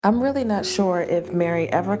I'm really not sure if Mary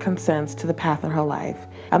ever consents to the path in her life.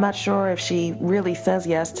 I'm not sure if she really says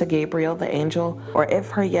yes to Gabriel the angel or if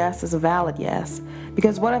her yes is a valid yes.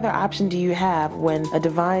 Because what other option do you have when a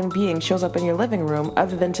divine being shows up in your living room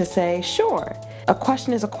other than to say, sure? A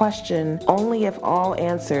question is a question only if all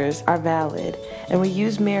answers are valid. And we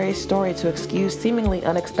use Mary's story to excuse seemingly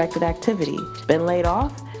unexpected activity. Been laid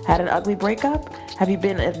off? Had an ugly breakup? Have you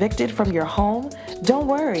been evicted from your home? Don't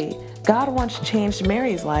worry. God once changed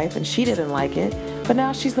Mary's life and she didn't like it, but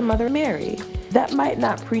now she's the Mother Mary. That might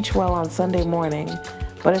not preach well on Sunday morning,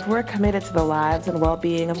 but if we're committed to the lives and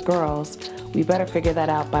well-being of girls, we better figure that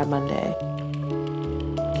out by Monday.